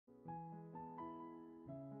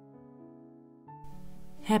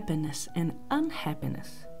Happiness and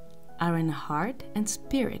unhappiness are in the heart and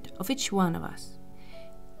spirit of each one of us.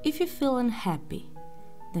 If you feel unhappy,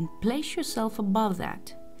 then place yourself above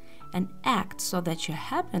that and act so that your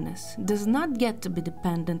happiness does not get to be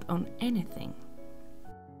dependent on anything.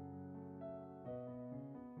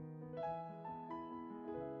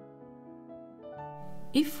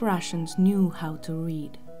 If Russians knew how to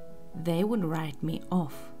read, they would write me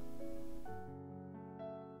off.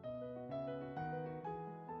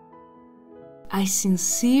 I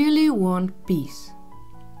sincerely want peace,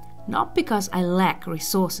 not because I lack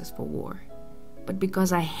resources for war, but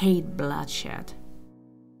because I hate bloodshed.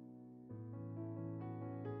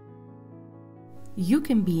 You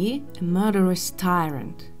can be a murderous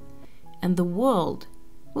tyrant, and the world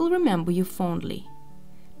will remember you fondly.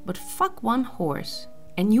 But fuck one horse,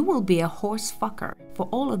 and you will be a horse fucker for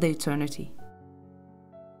all of the eternity.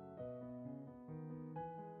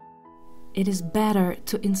 It is better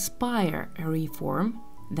to inspire a reform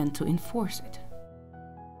than to enforce it.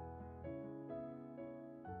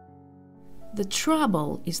 The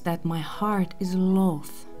trouble is that my heart is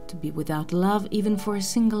loath to be without love even for a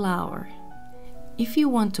single hour. If you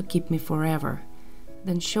want to keep me forever,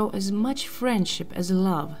 then show as much friendship as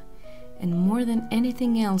love, and more than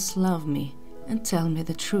anything else love me and tell me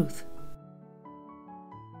the truth.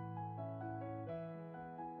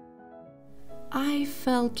 I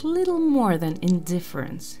felt little more than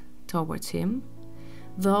indifference towards him,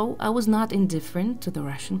 though I was not indifferent to the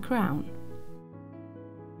Russian crown.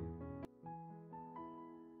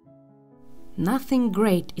 Nothing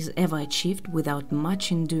great is ever achieved without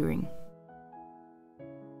much enduring.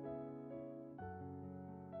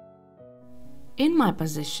 In my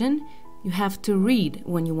position, you have to read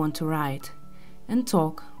when you want to write, and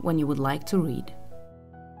talk when you would like to read.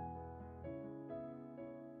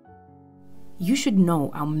 You should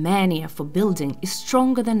know our mania for building is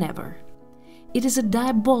stronger than ever. It is a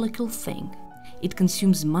diabolical thing. It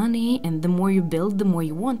consumes money, and the more you build, the more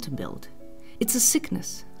you want to build. It's a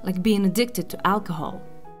sickness, like being addicted to alcohol.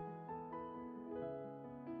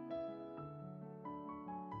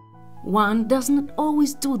 One does not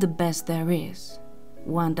always do the best there is.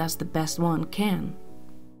 One does the best one can.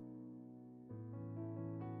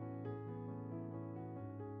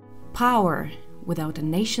 Power without a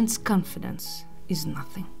nation's confidence is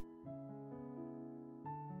nothing.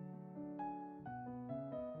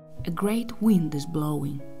 A great wind is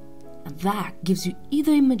blowing, and that gives you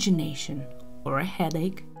either imagination or a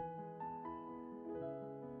headache.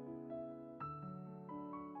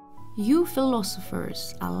 You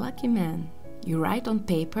philosophers are lucky men. You write on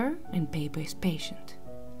paper, and paper is patient.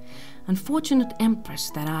 Unfortunate empress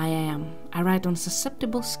that I am, I write on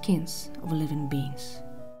susceptible skins of living beings.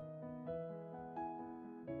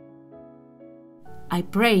 I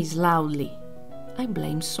praise loudly, I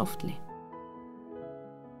blame softly.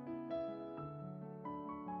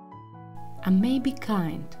 I may be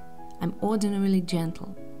kind, I'm ordinarily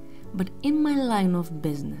gentle, but in my line of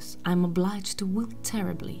business I'm obliged to will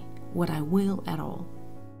terribly what I will at all.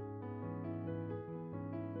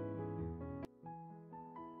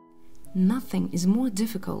 Nothing is more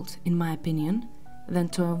difficult, in my opinion, than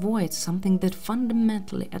to avoid something that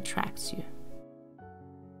fundamentally attracts you.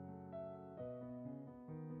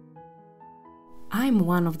 I'm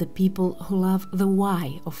one of the people who love the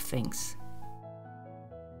why of things.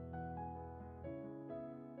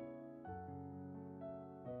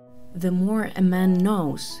 The more a man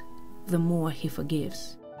knows, the more he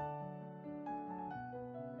forgives.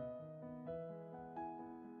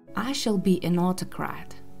 I shall be an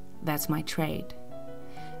autocrat, that's my trade,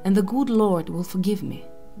 and the good Lord will forgive me,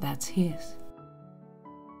 that's his.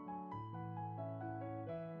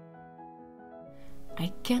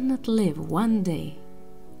 I cannot live one day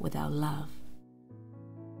without love.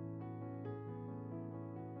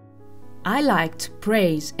 I like to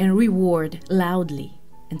praise and reward loudly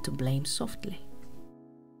and to blame softly.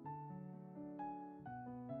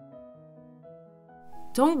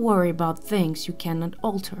 Don't worry about things you cannot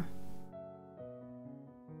alter.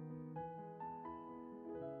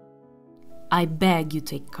 I beg you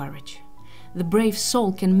take courage. The brave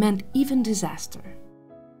soul can mend even disaster.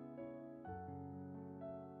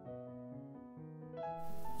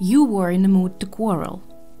 You were in the mood to quarrel.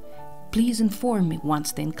 Please inform me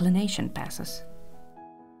once the inclination passes.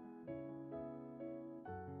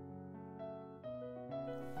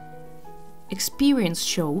 Experience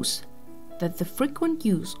shows that the frequent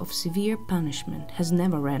use of severe punishment has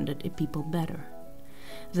never rendered a people better.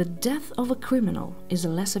 The death of a criminal is a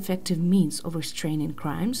less effective means of restraining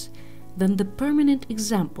crimes than the permanent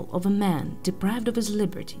example of a man deprived of his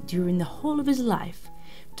liberty during the whole of his life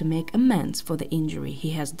to make amends for the injury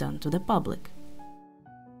he has done to the public.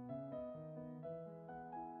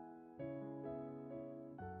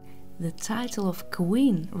 The title of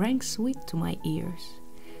queen rang sweet to my ears.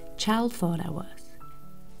 Child thought I was.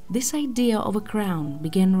 This idea of a crown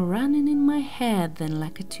began running in my head then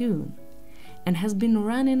like a tune, and has been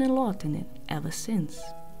running a lot in it ever since.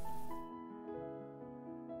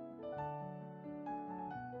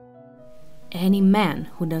 Any man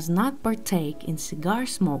who does not partake in cigar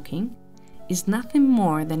smoking is nothing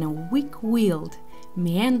more than a weak-willed,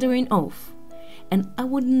 meandering oaf, and I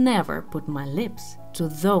would never put my lips to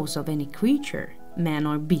those of any creature, man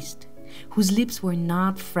or beast, whose lips were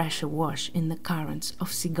not fresh awash in the currents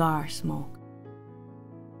of cigar smoke.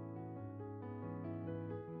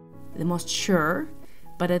 The most sure,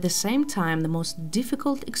 but at the same time the most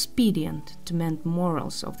difficult expedient to mend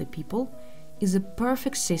morals of the people is a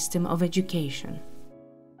perfect system of education.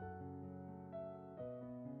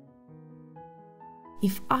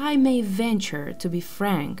 If I may venture to be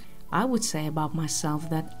frank, I would say about myself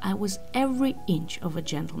that I was every inch of a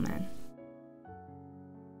gentleman.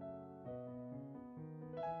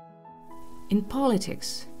 In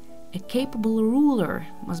politics, a capable ruler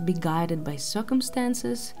must be guided by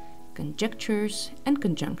circumstances, conjectures, and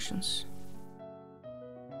conjunctions.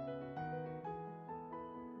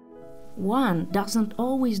 One doesn't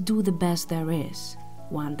always do the best there is,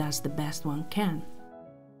 one does the best one can.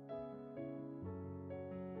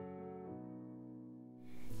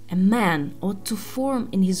 A man ought to form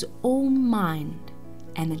in his own mind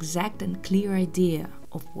an exact and clear idea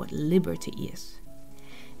of what liberty is.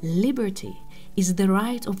 Liberty is the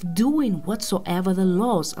right of doing whatsoever the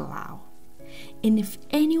laws allow. And if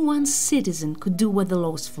any one citizen could do what the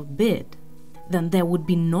laws forbid, then there would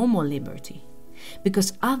be no more liberty,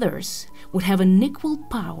 because others would have an equal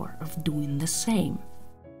power of doing the same.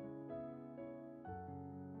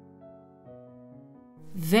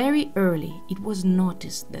 Very early it was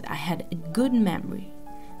noticed that I had a good memory,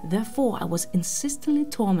 therefore I was insistently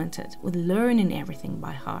tormented with learning everything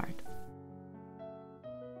by heart.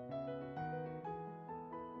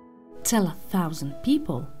 Tell 1,000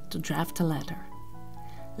 people to draft a letter.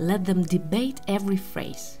 Let them debate every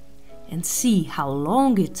phrase and see how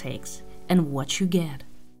long it takes and what you get.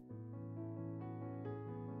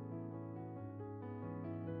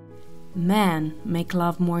 Men make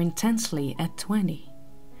love more intensely at 20,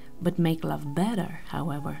 but make love better,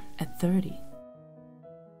 however, at 30.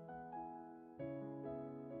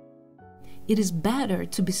 It is better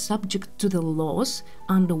to be subject to the laws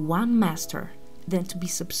under one master than to be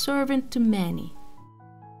subservient to many.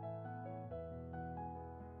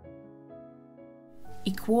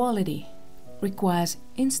 Equality requires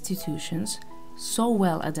institutions so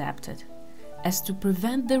well adapted as to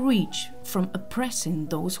prevent the rich from oppressing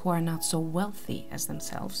those who are not so wealthy as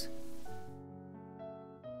themselves.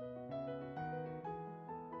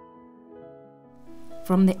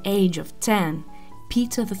 From the age of 10,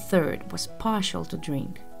 Peter III was partial to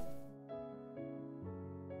drink.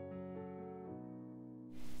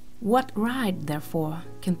 What right, therefore,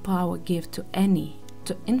 can power give to any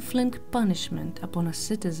to inflict punishment upon a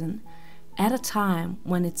citizen at a time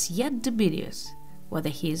when it's yet dubious whether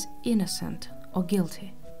he is innocent or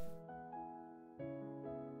guilty?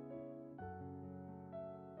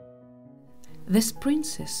 This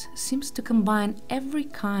princess seems to combine every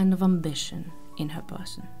kind of ambition in her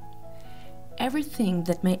person. Everything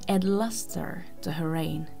that may add luster to her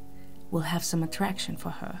reign will have some attraction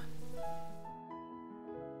for her.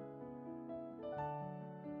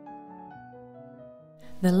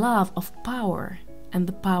 The love of power and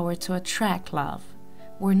the power to attract love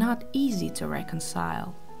were not easy to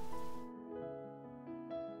reconcile.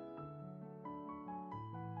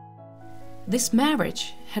 This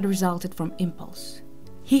marriage had resulted from impulse.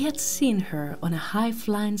 He had seen her on a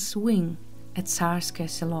high-flying swing at Tsarskoye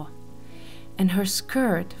Selo, and her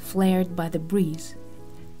skirt, flared by the breeze,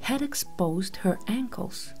 had exposed her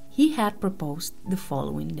ankles. He had proposed the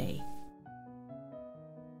following day.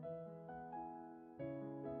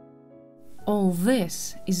 All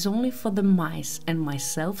this is only for the mice and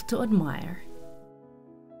myself to admire.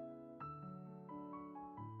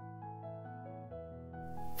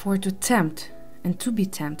 For to tempt and to be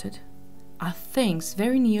tempted are things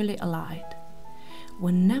very nearly allied.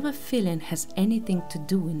 Whenever feeling has anything to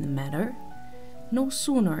do in the matter, no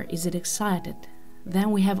sooner is it excited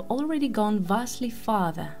than we have already gone vastly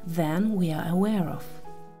farther than we are aware of.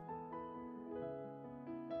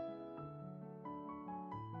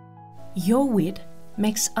 Your wit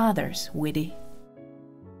makes others witty.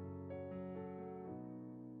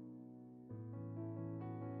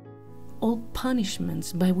 All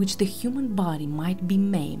punishments by which the human body might be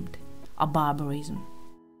maimed are barbarism.